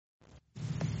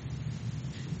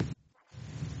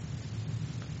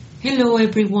Hello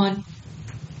everyone.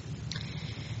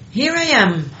 Here I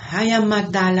am. I am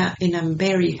Magdala and I'm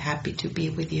very happy to be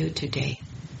with you today.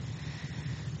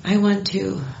 I want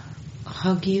to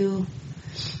hug you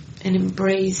and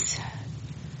embrace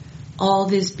all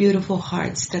these beautiful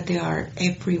hearts that they are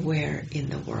everywhere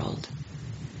in the world.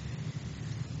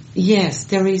 Yes,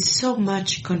 there is so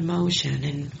much commotion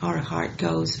and our heart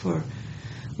goes for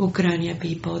Ukrainian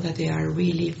people that they are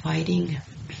really fighting,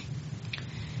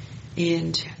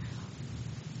 and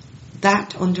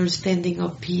that understanding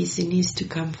of peace needs to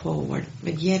come forward.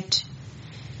 But yet,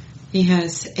 He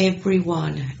has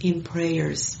everyone in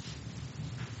prayers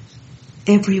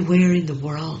everywhere in the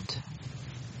world.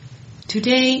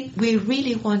 Today, we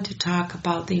really want to talk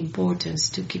about the importance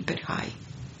to keep it high,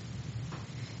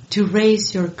 to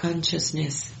raise your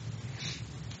consciousness,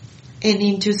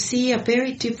 and to see a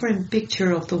very different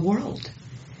picture of the world.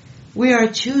 We are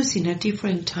choosing a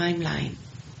different timeline.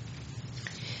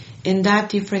 And that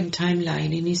different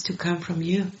timeline, it needs to come from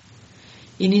you.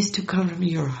 It needs to come from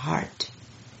your heart.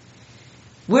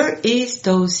 Where is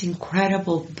those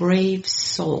incredible, brave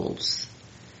souls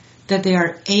that they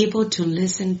are able to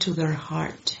listen to their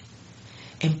heart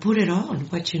and put it on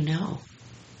what you know?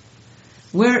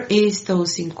 Where is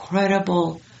those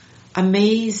incredible,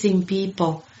 amazing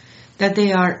people that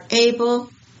they are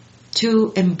able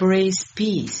to embrace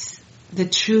peace, the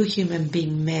true human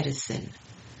being medicine?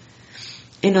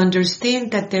 And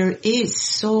understand that there is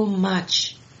so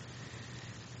much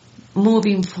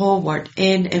moving forward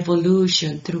and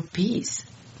evolution through peace.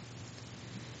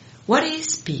 What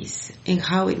is peace and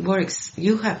how it works?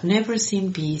 You have never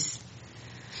seen peace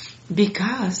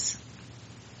because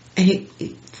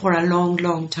for a long,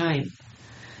 long time,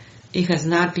 it has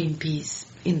not been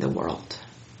peace in the world.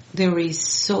 There is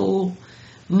so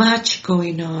much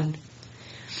going on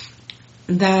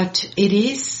that it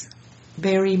is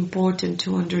very important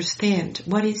to understand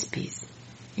what is peace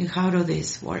and how does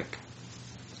this work.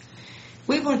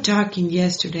 We were talking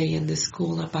yesterday in the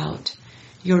school about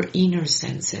your inner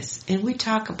senses, and we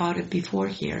talked about it before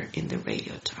here in the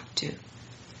radio talk too.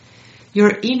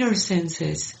 Your inner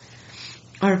senses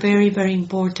are very, very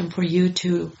important for you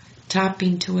to tap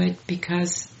into it,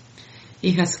 because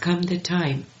it has come the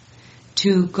time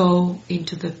to go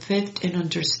into the fifth and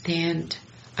understand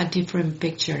a different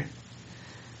picture.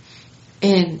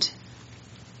 And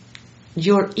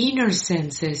your inner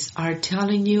senses are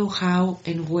telling you how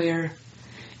and where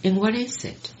and what is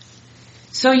it.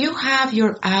 So you have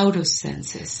your outer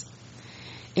senses,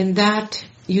 and that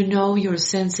you know your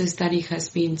senses that it has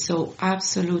been so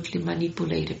absolutely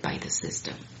manipulated by the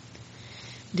system.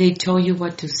 They tell you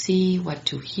what to see, what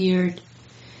to hear,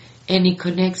 and it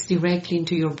connects directly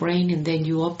into your brain, and then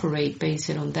you operate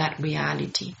based on that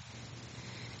reality.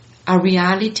 A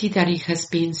reality that it has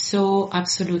been so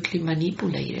absolutely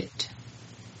manipulated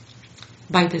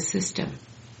by the system.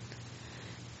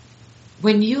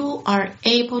 When you are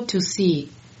able to see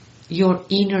your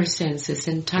inner senses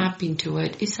and tap into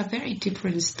it, it's a very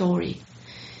different story.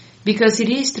 Because it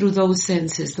is through those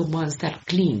senses, the ones that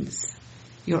cleanse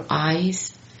your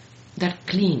eyes, that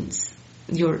cleanse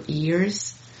your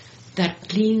ears, that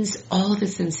cleanse all the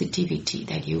sensitivity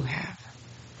that you have.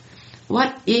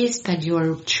 What is that you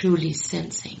are truly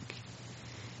sensing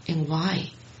and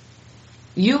why?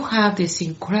 You have this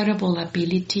incredible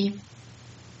ability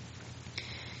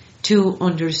to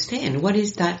understand what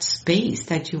is that space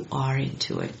that you are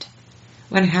into it.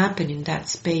 What happened in that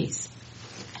space?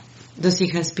 Does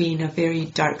it has been a very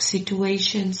dark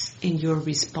situations and you're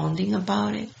responding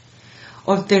about it?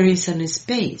 Or if there is a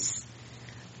space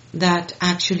that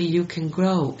actually you can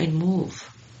grow and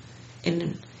move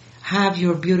and have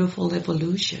your beautiful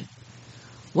evolution.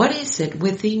 What is it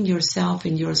within yourself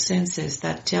and your senses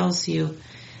that tells you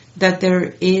that there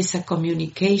is a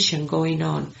communication going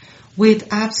on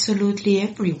with absolutely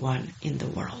everyone in the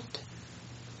world?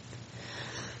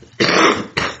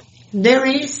 There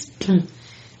is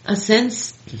a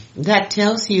sense that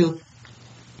tells you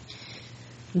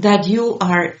that you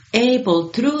are able,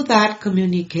 through that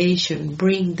communication,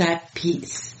 bring that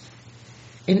peace.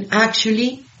 And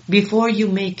actually, before you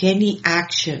make any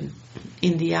action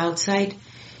in the outside,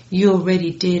 you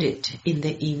already did it in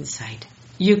the inside.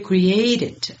 You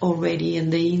created already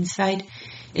in the inside,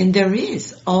 and there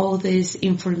is all this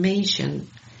information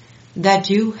that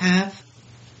you have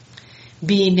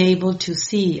been able to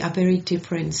see a very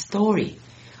different story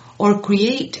or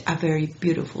create a very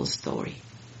beautiful story.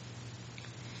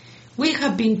 We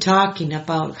have been talking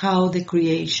about how the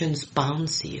creations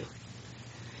bounce you.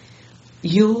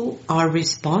 You are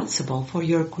responsible for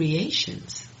your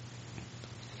creations.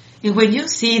 And when you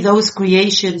see those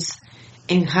creations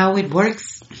and how it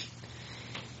works,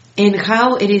 and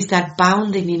how it is that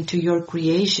bounding into your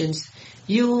creations,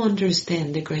 you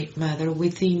understand the Great Mother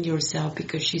within yourself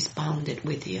because she's bounded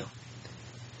with you.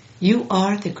 You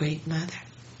are the Great Mother.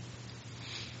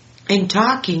 And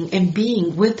talking and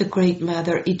being with the Great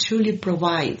Mother, it truly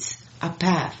provides a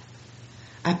path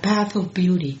of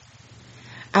beauty,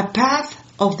 a path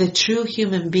of the true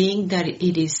human being that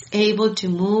it is able to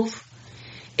move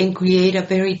and create a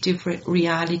very different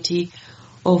reality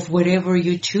of whatever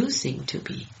you're choosing to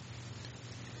be.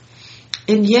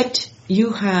 And yet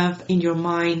you have in your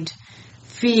mind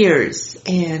fears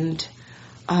and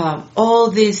all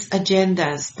these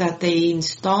agendas that they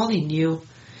install in you,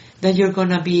 that you're going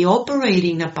to be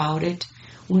operating about it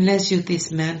unless you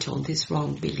dismantle these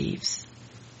wrong beliefs.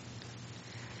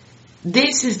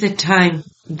 This is the time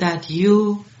that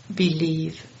you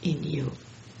believe in you.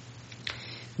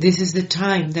 This is the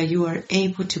time that you are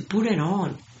able to put it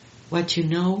on, what you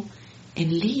know,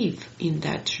 and live in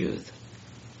that truth.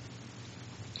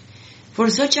 For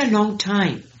such a long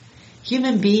time,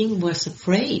 human being was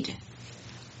afraid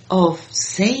of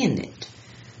saying it,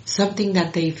 something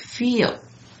that they feel.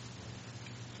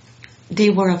 They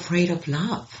were afraid of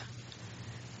love.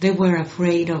 They were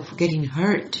afraid of getting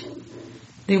hurt.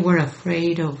 They were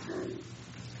afraid of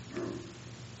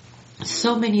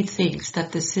so many things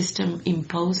that the system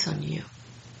imposed on you.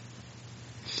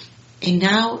 And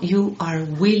now you are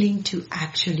willing to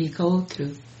actually go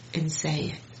through and say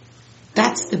it.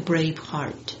 That's the brave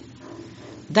heart.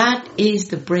 That is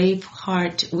the brave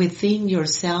heart within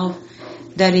yourself,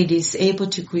 that it is able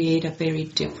to create a very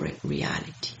different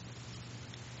reality.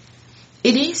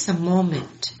 It is a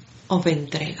moment of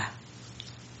entrega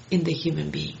in the human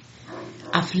being.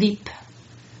 A flip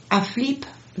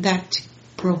that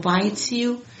provides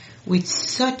you with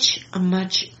such a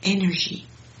much energy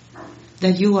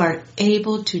that you are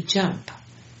able to jump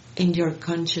in your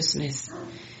consciousness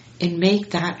and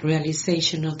make that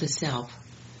realization of the self.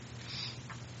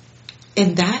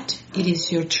 And that, it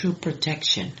is your true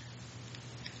protection.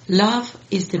 Love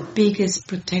is the biggest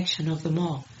protection of them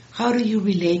all. How do you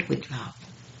relate with love?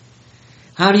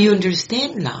 How do you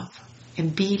understand love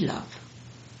and be love?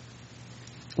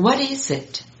 What is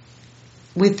it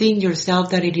within yourself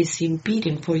that it is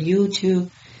impeding for you to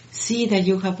see that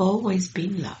you have always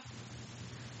been love?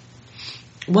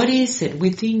 What is it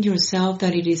within yourself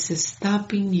that it is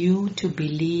stopping you to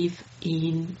believe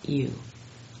in you?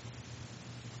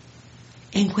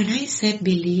 And when I said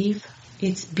believe,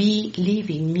 it's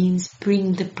believing means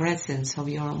bring the presence of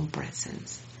your own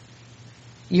presence,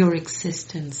 your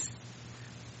existence.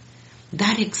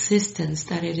 That existence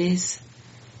that it is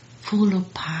full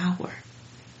of power,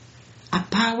 a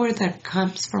power that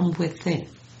comes from within.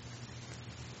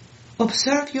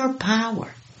 Observe your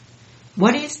power.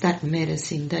 What is that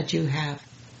medicine that you have?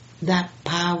 That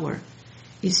power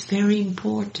is very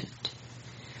important.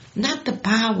 Not the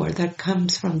power that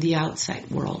comes from the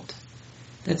outside world,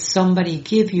 that somebody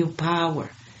give you power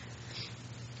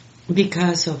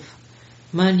because of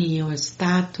money or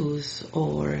status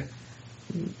or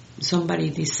somebody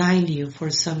designed you for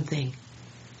something.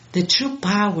 The true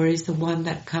power is the one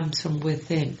that comes from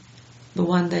within, the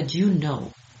one that you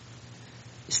know.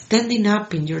 Standing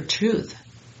up in your truth,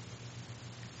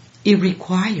 it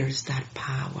requires that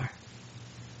power.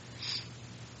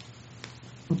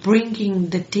 Bringing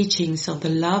the teachings of the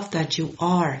love that you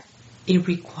are, it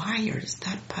requires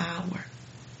that power.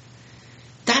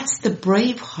 That's the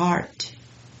brave heart.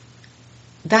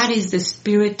 That is the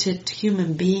spirited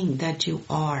human being that you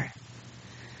are.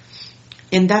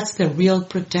 And that's the real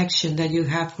protection that you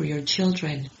have for your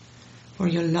children, for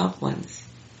your loved ones.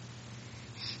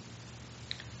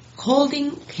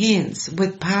 Holding hands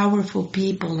with powerful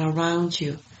people around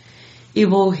you, it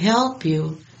will help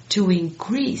you to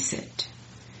increase it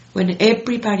when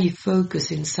everybody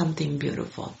focuses on something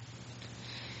beautiful.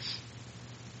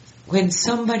 When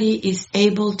somebody is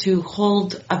able to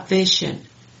hold a vision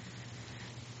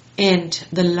and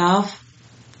the love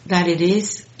that it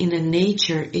is in a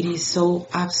nature, it is so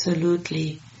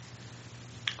absolutely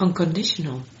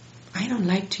unconditional. I don't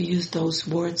like to use those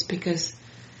words because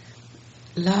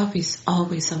love is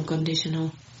always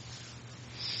unconditional.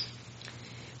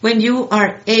 When you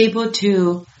are able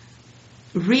to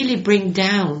really bring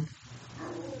down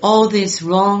all these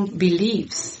wrong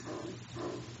beliefs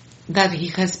that he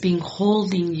has been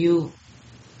holding you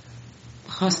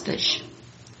hostage,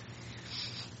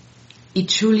 it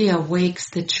truly awakes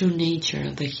the true nature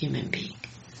of the human being.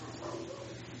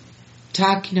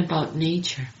 Talking about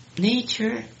nature,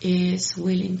 nature is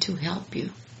willing to help you,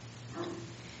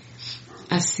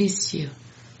 assist you.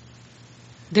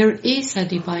 There is a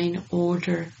divine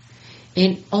order,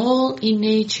 and all in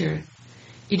nature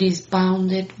it is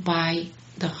bounded by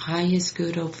the highest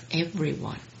good of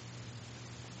everyone.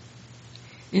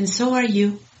 And so are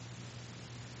you.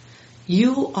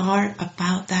 You are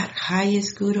about that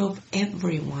highest good of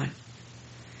everyone.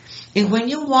 And when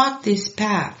you walk this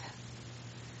path,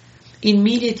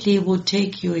 immediately it will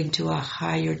take you into a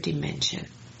higher dimension,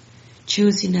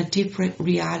 choosing a different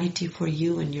reality for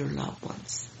you and your loved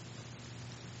ones.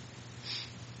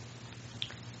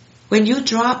 When you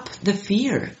drop the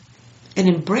fear and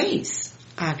embrace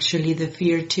actually the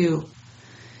fear too,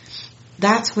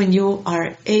 that's when you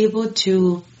are able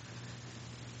to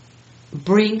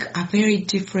bring a very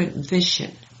different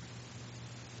vision,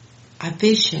 a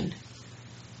vision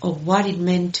of what it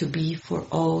meant to be for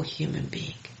all human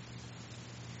beings.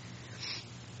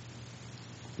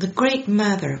 The great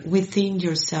mother within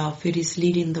yourself, it is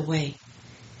leading the way.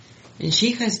 And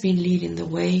she has been leading the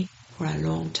way for a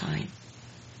long time.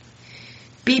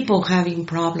 People having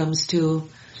problems to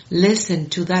listen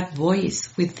to that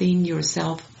voice within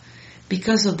yourself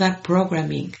because of that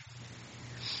programming.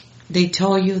 They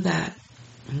told you that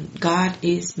God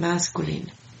is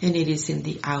masculine and it is in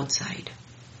the outside.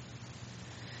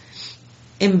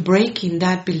 And breaking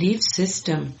that belief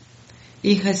system,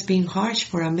 it has been harsh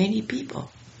for many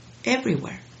people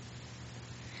everywhere.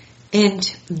 And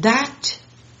that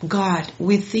God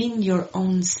within your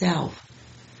own self,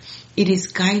 it is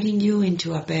guiding you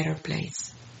into a better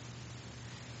place,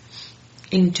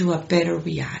 into a better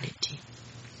reality.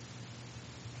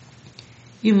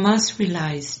 You must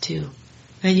realize too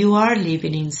that you are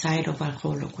living inside of a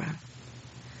hologram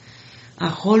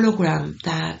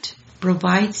that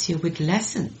provides you with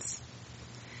lessons.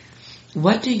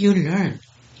 What do you learn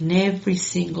in every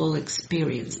single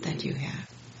experience that you have?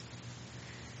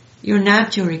 You're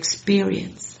not your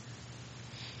experience,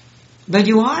 but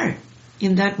you are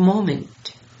in that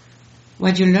moment.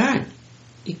 What you learn,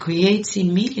 it creates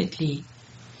immediately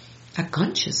a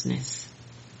consciousness.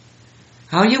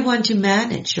 How you want to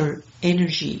manage your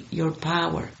energy, your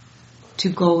power to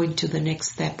go into the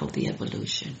next step of the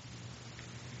evolution.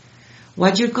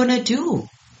 What you're going to do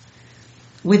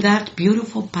with that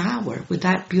beautiful power, with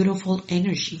that beautiful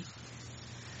energy.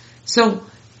 So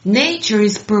nature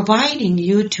is providing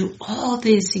you to all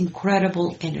this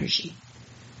incredible energy.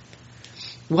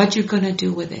 What you're going to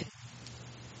do with it.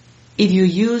 If you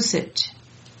use it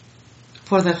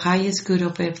for the highest good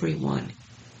of everyone,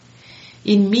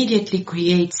 immediately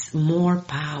creates more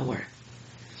power.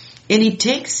 And it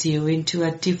takes you into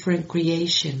a different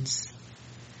creations.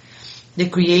 The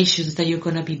creations that you're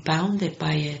going to be bounded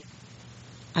by it.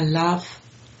 A love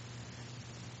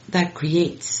that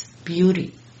creates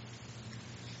beauty.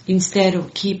 Instead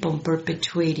of keep on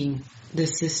perpetuating the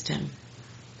system.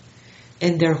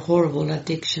 And their horrible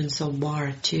addictions of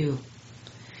war too.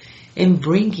 And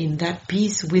bringing that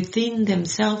peace within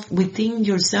themselves, within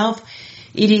yourself,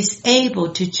 it is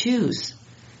able to choose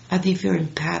a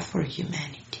different path for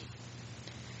humanity,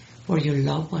 for your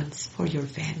loved ones, for your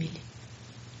family.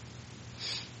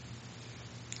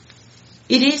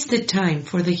 It is the time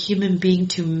for the human being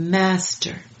to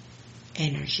master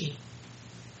energy,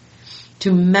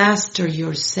 to master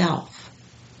yourself,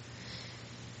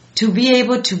 to be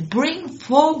able to bring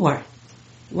forward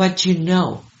what you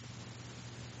know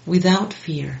without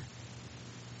fear.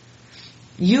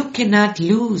 You cannot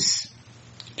lose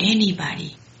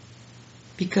anybody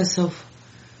because of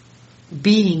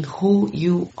being who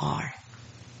you are.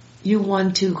 You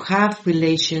want to have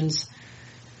relations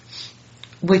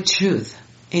with truth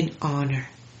and honor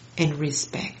and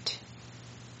respect.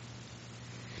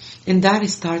 And that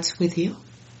starts with you.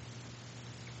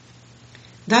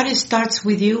 That starts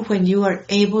with you when you are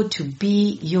able to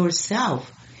be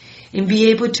yourself and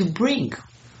be able to bring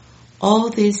all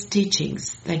these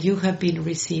teachings that you have been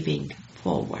receiving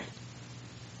forward.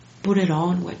 Put it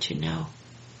on what you know.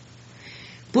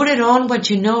 Put it on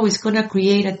what you know is going to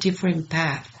create a different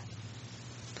path.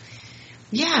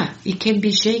 Yeah, it can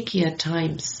be shaky at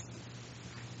times.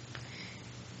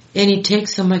 And it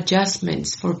takes some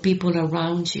adjustments for people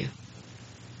around you.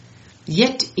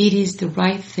 Yet it is the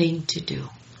right thing to do.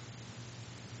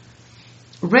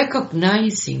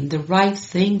 Recognizing the right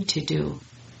thing to do,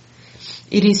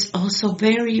 it is also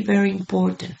very, very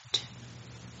important.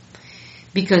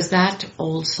 Because that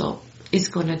also is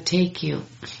going to take you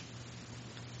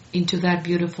into that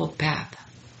beautiful path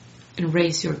and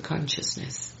raise your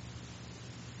consciousness.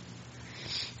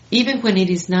 Even when it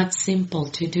is not simple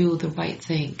to do the right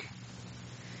thing.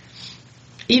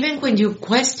 Even when you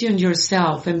question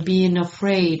yourself and being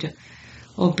afraid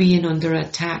of being under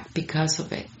attack because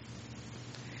of it.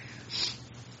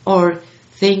 Or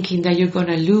thinking that you're going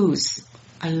to lose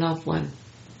a loved one.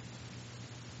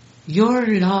 Your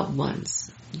loved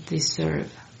ones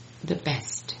deserve the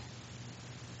best.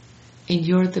 And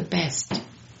you're the best.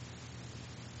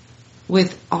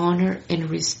 With honor and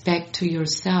respect to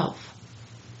yourself,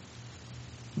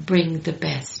 bring the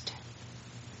best.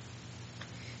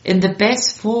 And the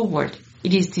best forward,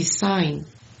 it is designed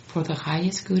for the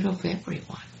highest good of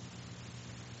everyone.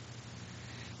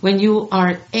 When you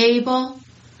are able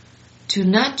to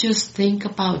not just think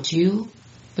about you,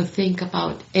 but think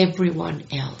about everyone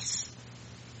else.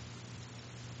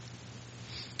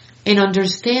 And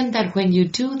understand that when you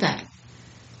do that,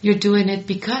 you're doing it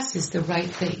because it's the right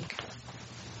thing.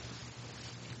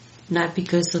 Not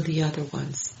because of the other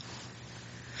ones.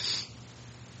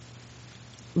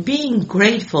 Being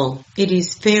grateful, it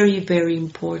is very, very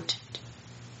important.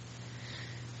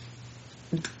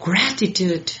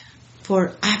 Gratitude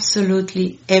for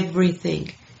absolutely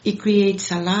everything. It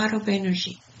creates a lot of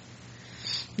energy.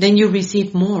 Then you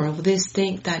receive more of this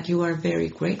thing that you are very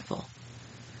grateful.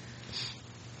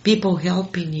 People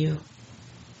helping you.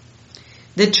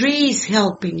 The trees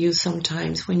helping you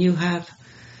sometimes when you have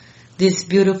this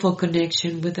beautiful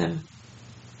connection with them.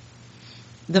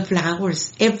 The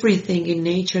flowers, everything in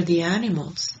nature, the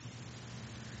animals,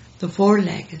 the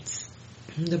four-leggeds,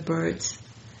 the birds.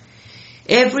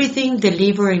 Everything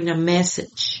delivering a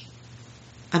message,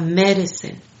 a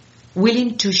medicine,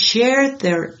 willing to share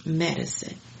their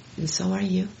medicine. And so are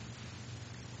you.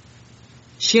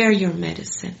 Share your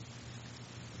medicine.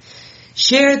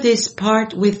 Share this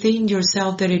part within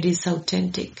yourself that it is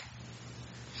authentic.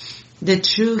 The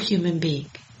true human being.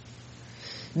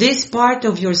 This part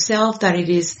of yourself that it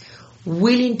is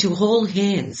willing to hold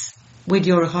hands with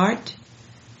your heart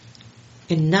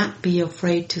and not be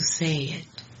afraid to say it.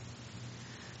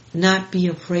 Not be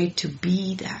afraid to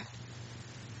be that.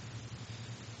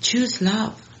 Choose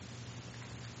love.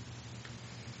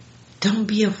 Don't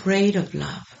be afraid of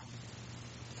love.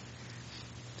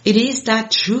 It is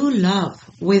that true love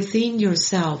within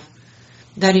yourself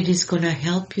that it is going to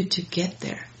help you to get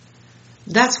there.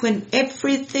 That's when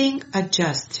everything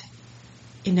adjusts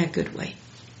in a good way.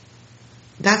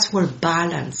 That's where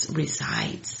balance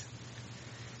resides.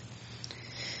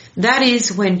 That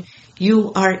is when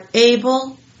you are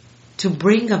able to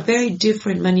bring a very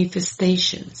different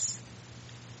manifestations.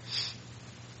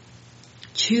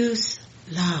 Choose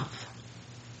love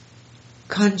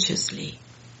consciously.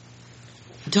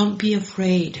 Don't be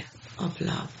afraid of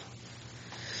love.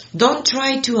 Don't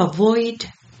try to avoid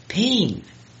pain,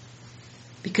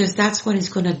 because that's what is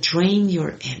going to drain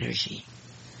your energy.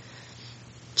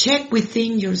 Check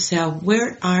within yourself,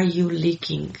 where are you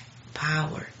leaking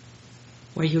power?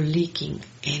 Where you're leaking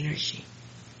energy?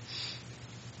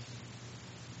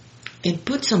 And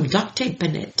put some duct tape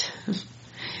in it.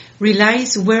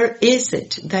 Realize where is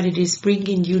it that it is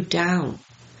bringing you down.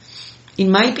 It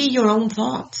might be your own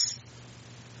thoughts,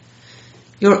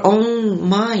 your own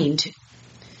mind,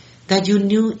 that you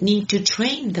need to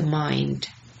train the mind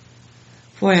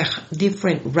for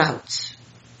different routes.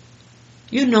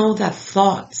 You know that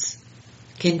thoughts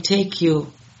can take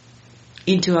you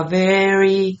into a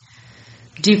very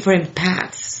different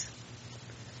paths.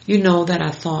 You know that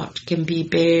a thought can be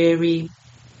very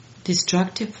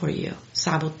destructive for you,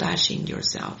 sabotaging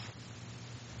yourself.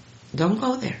 Don't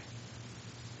go there.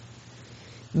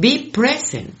 Be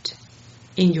present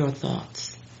in your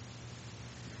thoughts.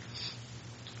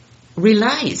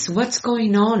 Realize what's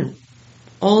going on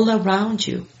all around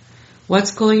you.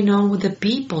 What's going on with the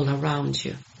people around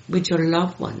you, with your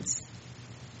loved ones.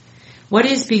 What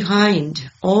is behind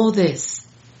all this?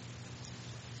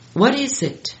 What is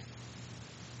it?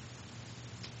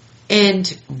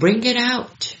 And bring it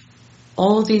out.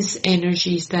 All these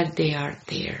energies that they are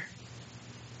there.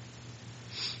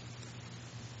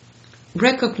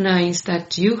 Recognize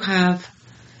that you have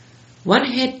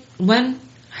one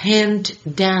hand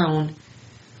down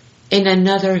and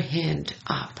another hand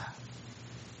up.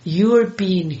 You're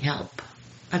being helped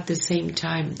at the same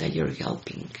time that you're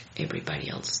helping everybody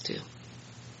else too.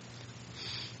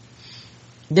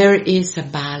 There is a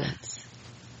balance.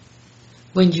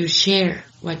 When you share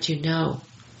what you know,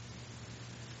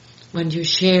 when you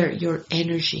share your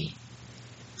energy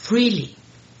freely,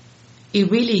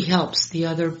 it really helps the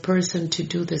other person to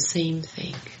do the same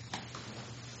thing.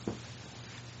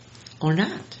 Or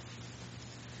not.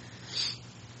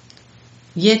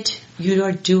 Yet you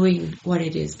are doing what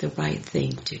it is the right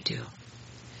thing to do.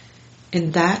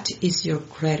 And that is your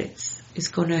credits. It's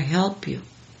going to help you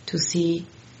to see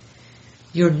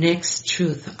your next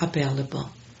truth available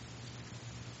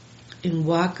and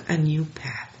walk a new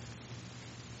path.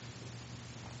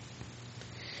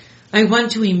 I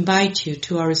want to invite you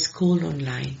to our school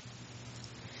online.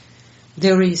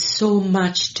 There is so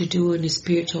much to do in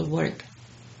spiritual work.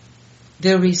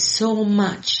 There is so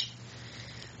much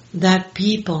that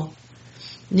people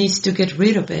needs to get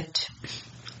rid of it,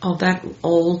 of that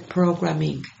old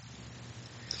programming,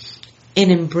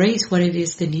 and embrace what it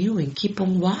is the new and keep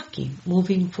on walking,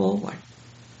 moving forward.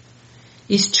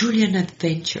 It's truly an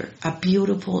adventure, a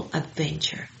beautiful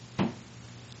adventure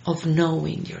of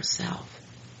knowing yourself.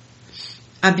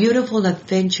 A beautiful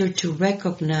adventure to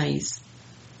recognize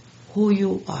who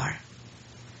you are.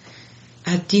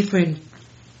 A different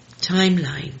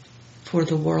timeline for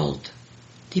the world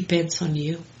depends on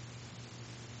you.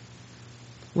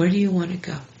 Where do you want to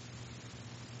go?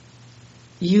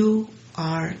 You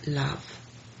are love.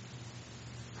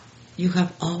 You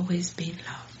have always been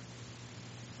love.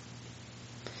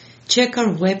 Check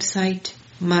our website,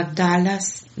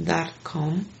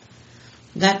 magdalas.com.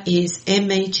 That is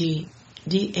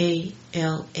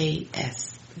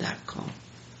MAGDALAS.com.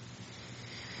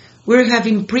 We're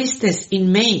having Priestess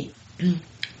in May.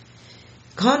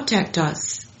 Contact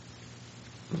us,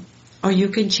 or you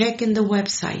can check in the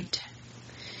website.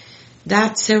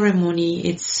 That ceremony,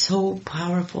 it's so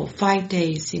powerful, 5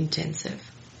 days intensive.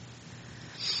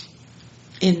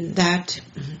 In that,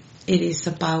 it is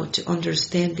about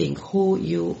understanding who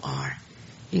you are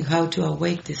and how to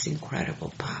awake this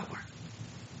incredible power.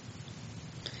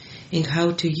 And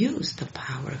how to use the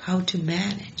power, how to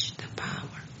manage the power.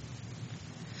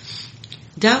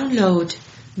 Download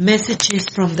Messages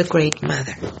from the Great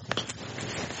Mother.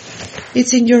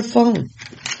 It's in your phone.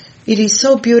 It is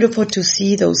so beautiful to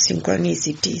see those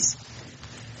synchronicities.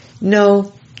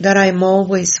 Know that I'm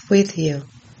always with you.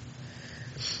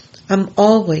 I'm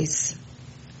always,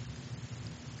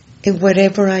 and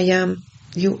wherever I am,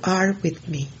 you are with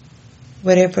me.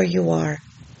 Wherever you are,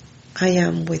 I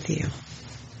am with you.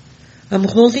 I'm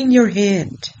holding your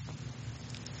hand.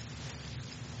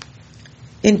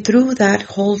 And through that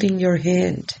holding your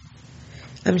hand,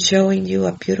 I'm showing you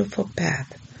a beautiful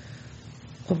path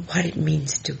of what it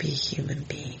means to be a human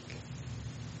being.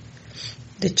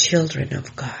 The children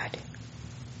of God.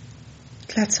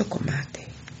 Tlatzokomate,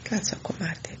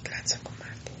 Tlatzokomate,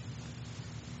 Tlatzokomate.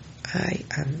 I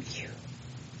am you.